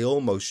out. They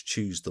almost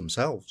choose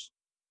themselves.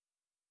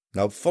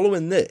 Now,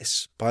 following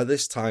this, by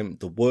this time,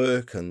 the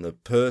work and the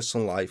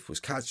personal life was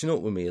catching up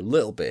with me a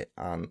little bit,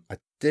 and I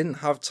didn't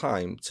have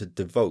time to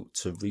devote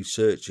to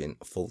researching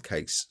a full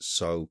case.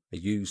 So I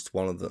used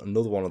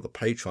another one of the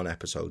Patreon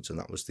episodes, and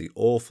that was the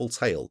awful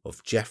tale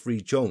of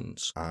Jeffrey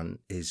Jones and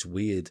his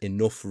weird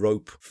Enough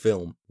Rope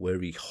film where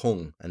he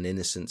hung an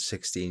innocent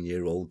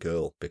 16-year-old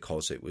girl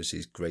because it was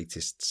his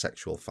greatest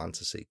sexual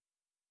fantasy.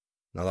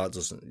 Now I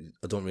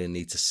don't really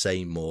need to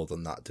say more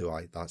than that, do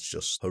I? That's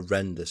just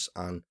horrendous.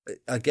 And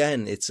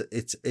again, it's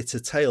a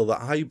tale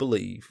that I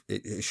believe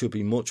it should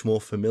be much more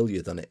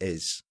familiar than it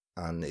is.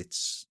 And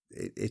it's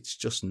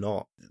just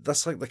not.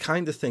 That's like the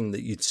kind of thing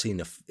that you'd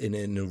seen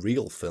in a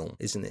real film,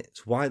 isn't it?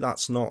 Why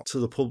that's not to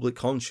the public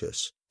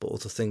conscious, but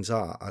other things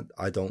are,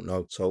 I don't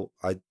know. So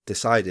I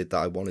decided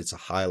that I wanted to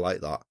highlight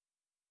that.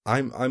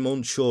 I'm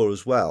unsure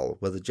as well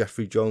whether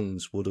Jeffrey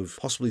Jones would have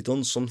possibly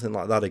done something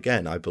like that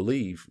again. I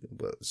believe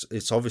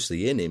it's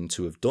obviously in him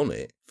to have done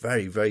it.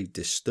 Very, very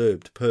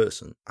disturbed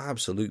person.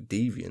 Absolute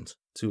deviant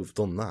to have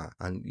done that.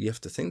 And you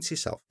have to think to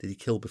yourself, did he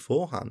kill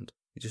beforehand?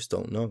 You just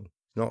don't know.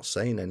 He's not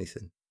saying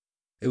anything.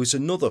 It was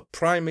another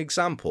prime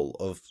example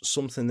of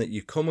something that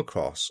you come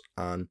across,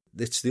 and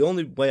it's the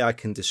only way I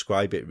can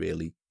describe it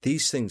really.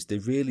 These things, they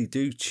really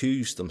do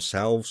choose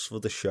themselves for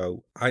the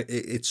show.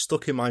 It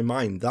stuck in my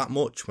mind that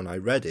much when I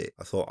read it.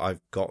 I thought, I've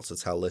got to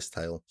tell this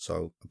tale,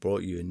 so I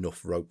brought you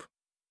Enough Rope.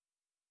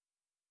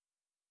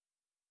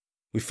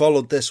 We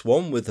followed this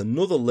one with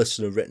another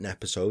listener-written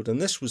episode,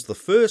 and this was the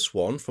first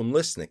one from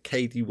listener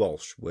Katie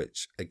Walsh,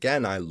 which,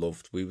 again, I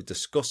loved. We were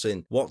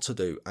discussing what to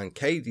do, and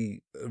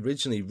Katie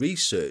originally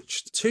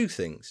researched 2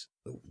 things.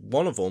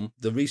 One of them,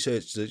 the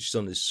research that she's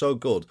done is so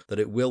good that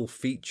it will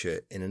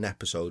feature in an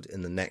episode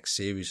in the next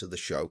series of the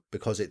show,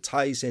 because it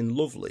ties in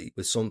lovely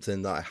with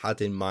something that I had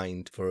in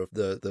mind for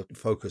the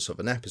focus of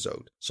an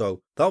episode.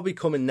 So that'll be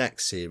coming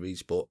next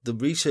series, but the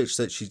research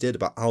that she did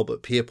about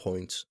Albert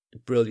Pierpoint,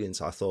 brilliant.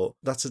 I thought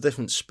that's a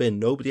different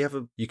spin.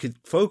 You could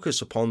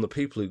focus upon the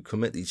people who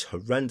commit these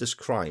horrendous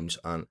crimes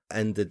and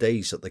end the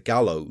days at the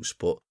gallows,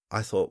 but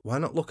I thought, why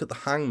not look at the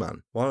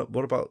hangman? What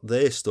about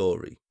their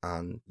story?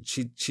 And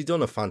she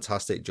done a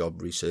fantastic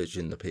job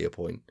researching the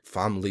Pierpoint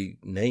family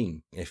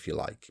name, if you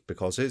like,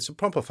 because it's a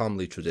proper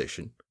family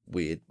tradition.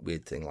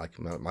 Weird thing, like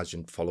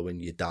imagine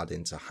following your dad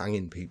into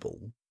hanging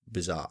people.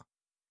 Bizarre.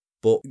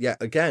 But yeah,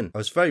 again, I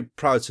was very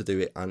proud to do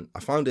it, and I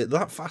found it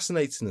that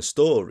fascinating a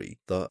story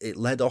that it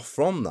led off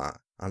from that.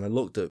 And I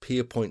looked at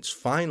Pierpoint's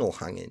final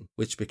hanging,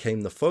 which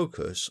became the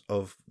focus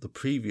of the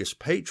previous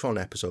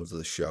Patreon episodes of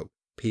the show,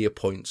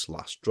 Pierpoint's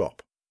Last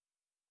Drop.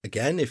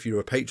 Again, if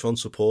you're a Patreon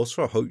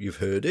supporter, I hope you've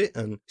heard it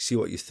and see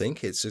what you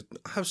think. It's an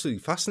absolutely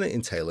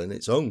fascinating tale in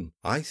its own,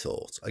 I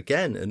thought.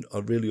 Again,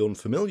 a really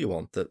unfamiliar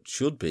one that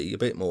should be a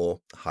bit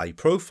more high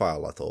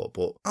profile, I thought.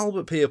 But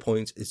Albert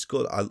Pierpoint, it's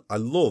good. I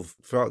love,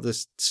 throughout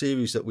this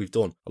series that we've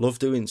done, I love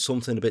doing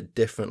something a bit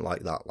different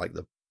like that, like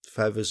the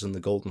feathers and the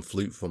golden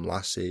flute from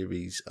last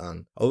series,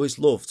 and I always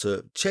love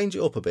to change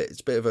it up a bit.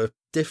 It's a bit of a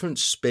different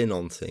spin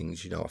on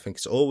things, I think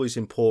it's always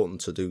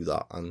important to do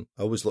that, and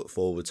I always look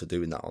forward to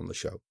doing that on the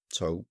show.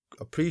 So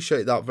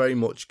appreciate that very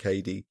much,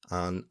 Katie,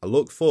 and I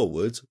look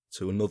forward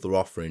to another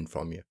offering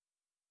from you.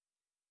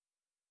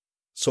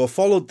 So I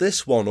followed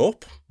this one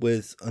up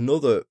with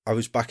another. I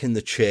was back in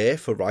the chair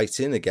for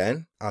writing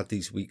again. I had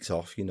these weeks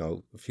off,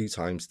 a few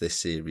times this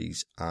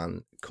series,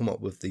 and come up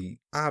with the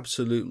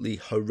absolutely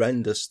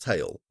horrendous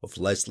tale of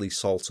Leslie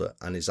Salter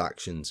and his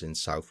actions in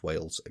South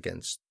Wales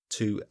against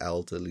two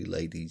elderly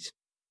ladies.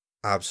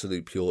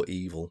 Absolute pure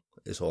evil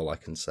is all I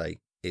can say.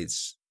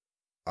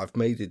 I've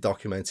made it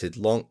documented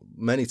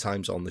many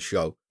times on the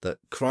show that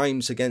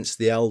crimes against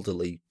the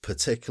elderly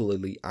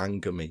particularly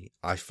anger me.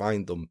 I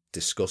find them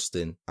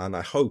disgusting, and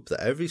I hope that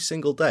every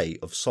single day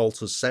of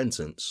Salter's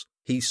sentence,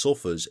 he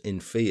suffers in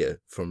fear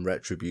from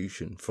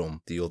retribution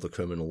from the other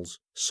criminals.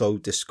 So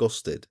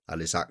disgusted at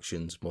his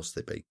actions must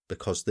they be,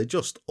 because they're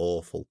just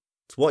awful.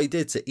 It's what he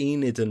did to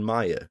Enid and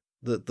Maya,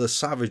 the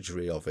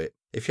savagery of it.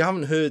 If you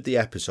haven't heard the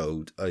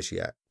episode as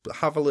yet, but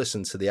have a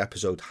listen to the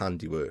episode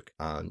Handiwork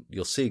and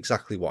you'll see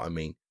exactly what I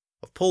mean.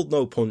 I've pulled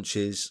no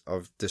punches.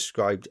 I've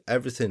described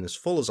everything as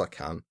full as I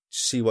can.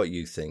 See what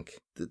you think.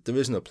 There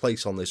isn't a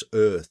place on this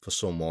earth for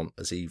someone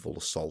as evil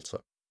as Salter.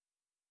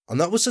 And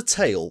that was a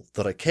tale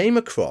that I came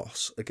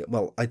across.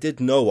 Well, I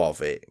did know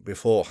of it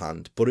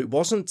beforehand, but it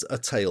wasn't a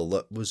tale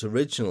that was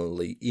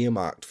originally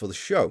earmarked for the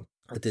show.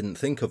 I didn't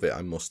think of it,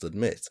 I must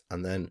admit.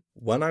 And then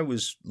when I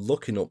was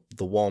looking up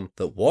the one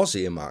that was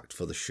earmarked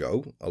for the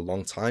show a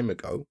long time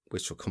ago,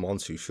 which we'll come on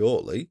to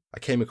shortly, I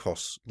came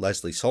across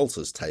Leslie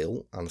Salter's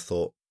tale and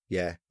thought,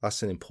 yeah,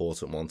 that's an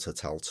important one to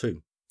tell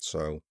too.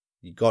 So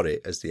you got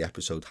it as the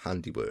episode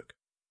Handiwork.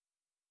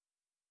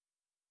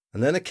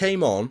 And then I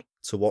came on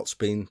to what's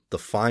been the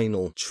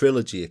final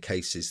trilogy of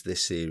cases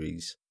this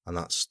series, and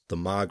that's the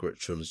Margaret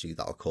trilogy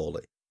that I'll call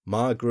it.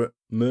 Margaret,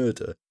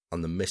 Murder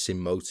and the Missing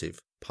Motive,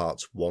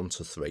 parts 1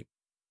 to 3.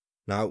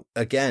 Now,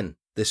 again,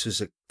 this was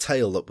a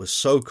tale that was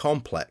so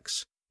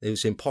complex, it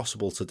was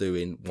impossible to do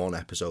in one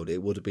episode.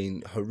 It would have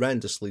been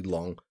horrendously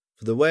long.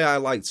 For the way I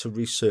like to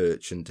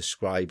research and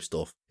describe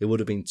stuff, it would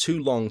have been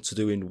too long to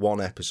do in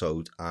one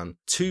episode, and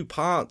 2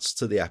 parts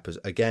to the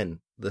episode. Again,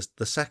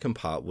 the second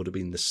part would have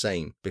been the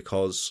same,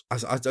 because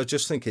I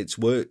just think it's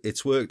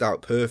worked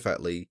out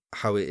perfectly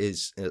how it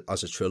is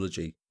as a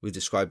trilogy. We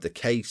described the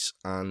case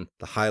and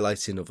the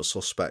highlighting of a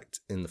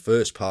suspect in the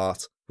first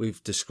part.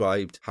 We've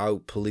described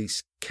how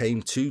police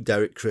came to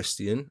Derek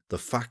Christian, the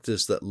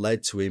factors that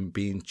led to him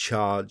being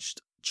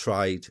charged,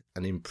 tried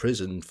and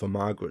imprisoned for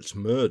Margaret's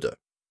murder.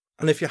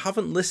 And if you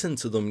haven't listened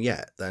to them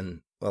yet,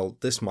 then, well,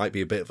 this might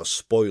be a bit of a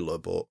spoiler,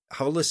 but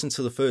have a listen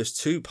to the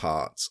first 2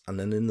 parts. And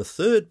then in the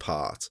third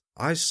part,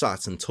 I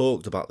sat and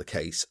talked about the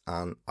case,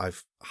 and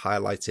I've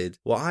highlighted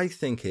what I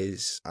think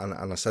is, and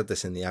I said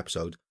this in the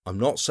episode, I'm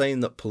not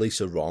saying that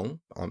police are wrong.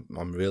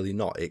 I'm really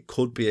not. It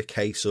could be a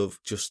case of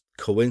just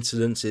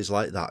coincidences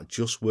like that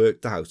just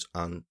worked out,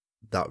 and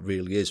that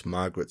really is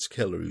Margaret's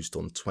killer, who's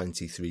done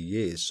 23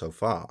 years so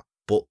far.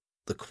 But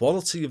the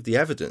quality of the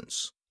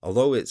evidence,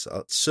 although it's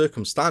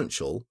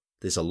circumstantial,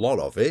 there's a lot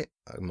of it,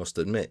 I must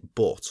admit,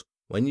 but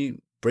when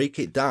you break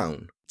it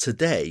down,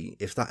 today,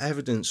 if that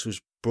evidence was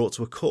brought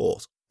to a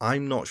court,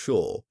 I'm not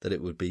sure that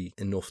it would be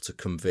enough to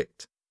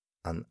convict.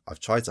 And I've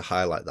tried to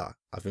highlight that.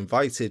 I've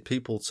invited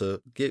people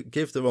to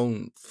give their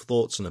own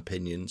thoughts and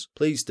opinions.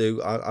 Please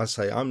do. I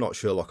say I'm not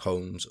Sherlock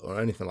Holmes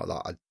or anything like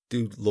that. I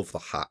do love the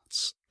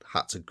hats. The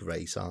hats are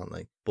great, aren't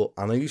they? But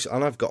and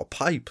I've got a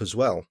pipe as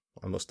well,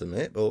 I must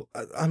admit. But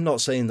I'm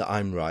not saying that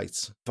I'm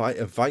right. I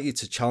invite you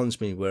to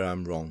challenge me where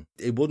I'm wrong.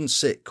 It wouldn't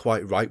sit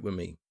quite right with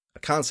me. I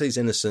can't say he's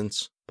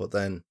innocent, but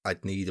then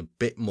I'd need a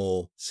bit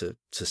more to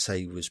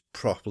say he was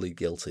properly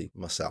guilty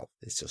myself.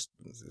 It's just,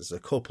 there's a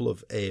couple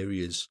of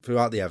areas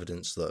throughout the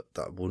evidence that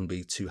I wouldn't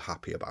be too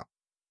happy about.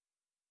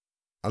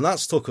 And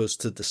that's took us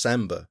to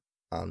December,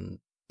 and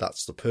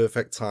that's the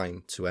perfect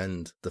time to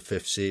end the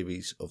 5th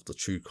series of the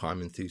True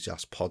Crime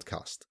Enthusiast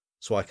podcast.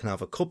 So I can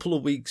have a couple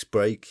of weeks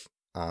break,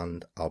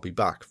 and I'll be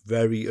back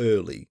very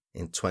early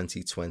in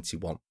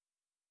 2021.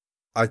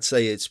 I'd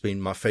say it's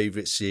been my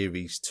favourite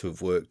series to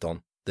have worked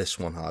on. This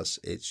one has.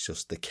 It's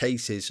just the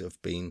cases have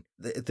been,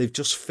 they've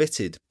just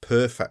fitted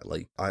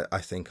perfectly. I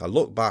think I'm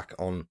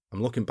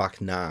looking back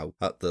now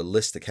at the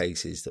list of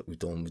cases that we've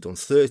done. We've done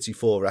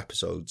 34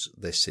 episodes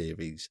this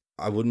series.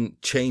 I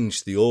wouldn't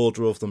change the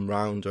order of them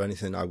round or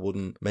anything. I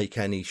wouldn't make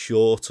any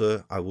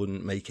shorter. I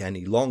wouldn't make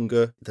any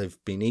longer. They've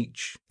been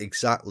each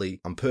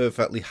exactly, I'm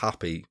perfectly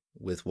happy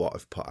with what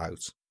I've put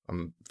out.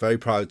 I'm very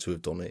proud to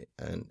have done it,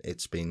 and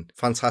it's been a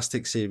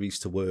fantastic series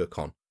to work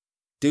on.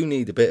 Do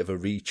need a bit of a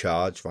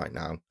recharge right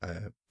now,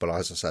 but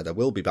as I said, I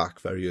will be back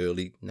very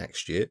early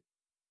next year.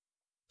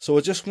 So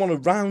I just want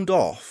to round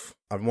off.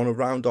 I want to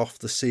round off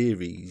the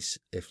series.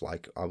 If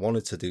I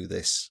wanted to do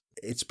this,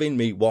 it's been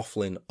me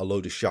waffling a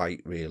load of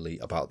shite really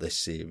about this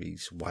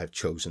series, why I've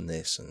chosen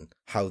this and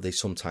how they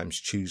sometimes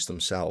choose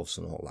themselves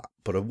and all that.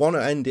 But I want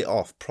to end it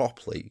off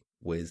properly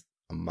with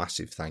a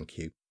massive thank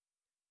you.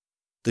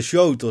 The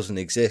show doesn't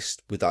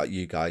exist without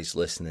you guys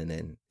listening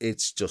in.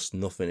 It's just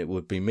nothing. It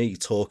would be me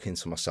talking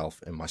to myself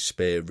in my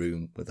spare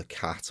room with a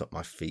cat at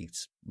my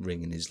feet,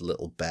 ringing his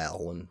little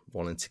bell and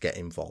wanting to get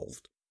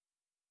involved.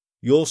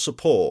 Your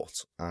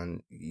support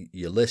and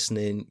your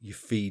listening, your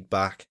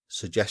feedback,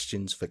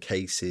 suggestions for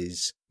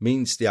cases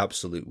means the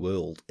absolute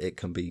world. It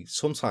can be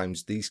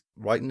sometimes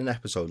writing an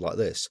episode like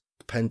this,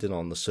 depending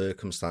on the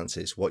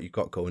circumstances, what you've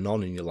got going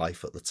on in your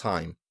life at the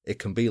time, it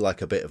can be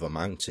like a bit of a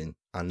mountain.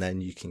 And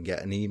then you can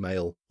get an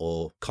email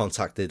or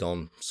contacted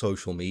on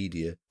social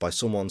media by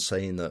someone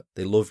saying that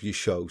they love your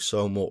show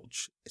so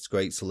much. It's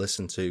great to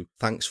listen to.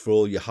 Thanks for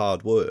all your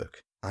hard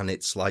work. And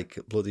it's like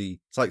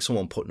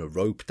someone putting a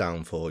rope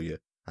down for you.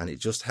 And it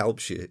just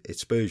helps you. It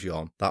spurs you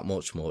on that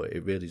much more.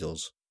 It really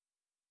does.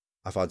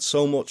 I've had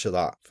so much of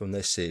that from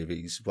this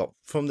series, but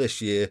from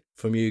this year,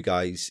 from you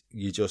guys.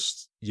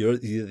 You're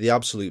the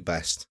absolute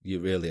best. You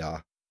really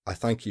are. I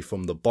thank you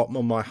from the bottom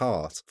of my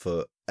heart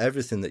for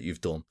everything that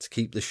you've done to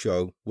keep the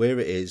show where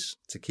it is,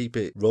 to keep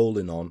it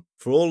rolling on,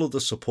 for all of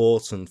the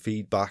support and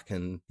feedback,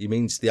 and it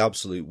means the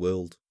absolute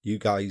world. You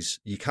guys,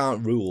 you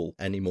can't rule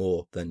any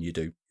more than you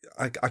do.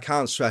 I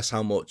can't stress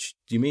how much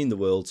you mean the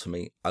world to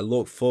me. I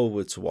look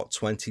forward to what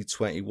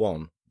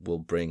 2021 will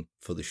bring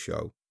for the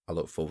show. I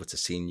look forward to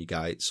seeing you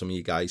guys, some of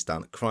you guys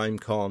down at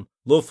CrimeCon.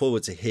 Look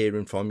forward to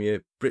hearing from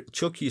you.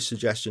 Chuck your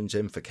suggestions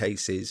in for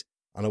cases.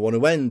 And I want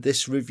to end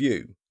this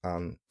review.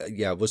 And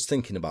I was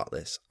thinking about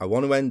this. I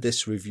want to end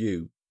this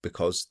review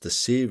because the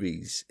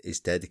series is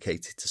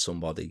dedicated to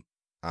somebody.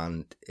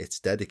 And it's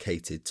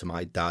dedicated to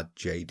my dad,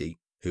 JD,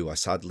 who I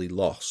sadly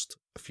lost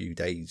a few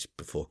days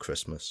before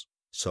Christmas.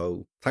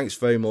 So thanks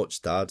very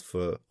much, Dad,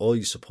 for all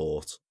your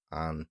support.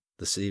 And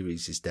the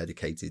series is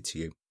dedicated to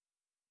you.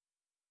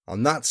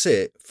 And that's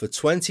it for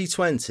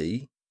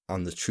 2020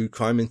 and the True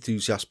Crime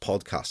Enthusiast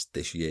podcast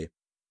this year.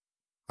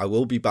 I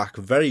will be back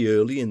very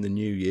early in the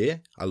new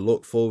year. I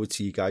look forward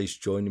to you guys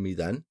joining me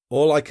then.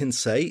 All I can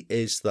say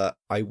is that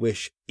I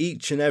wish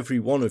each and every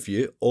one of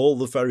you all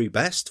the very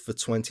best for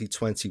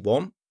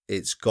 2021.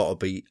 It's got to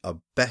be a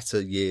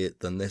better year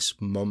than this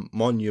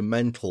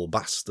monumental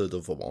bastard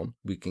of a one.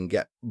 We can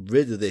get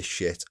rid of this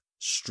shit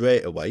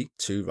straight away.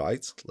 Too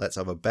right. Let's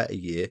have a better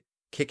year.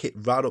 Kick it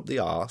right up the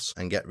arse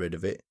and get rid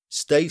of it.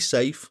 Stay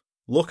safe.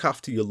 Look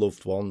after your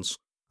loved ones.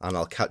 And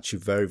I'll catch you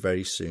very,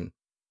 very soon.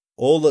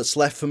 All that's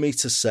left for me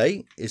to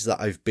say is that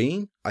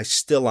I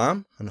still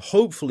am, and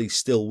hopefully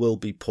still will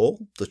be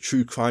Paul, the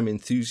true crime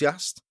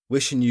enthusiast,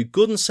 wishing you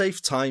good and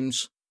safe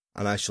times,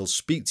 and I shall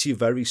speak to you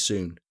very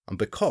soon. And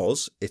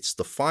because it's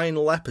the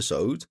final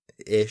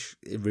episode-ish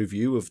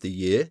review of the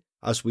year,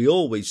 as we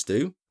always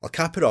do, I'll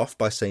cap it off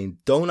by saying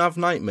don't have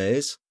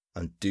nightmares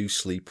and do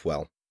sleep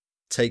well.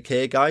 Take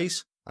care,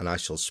 guys, and I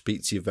shall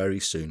speak to you very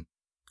soon.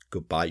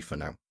 Goodbye for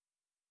now.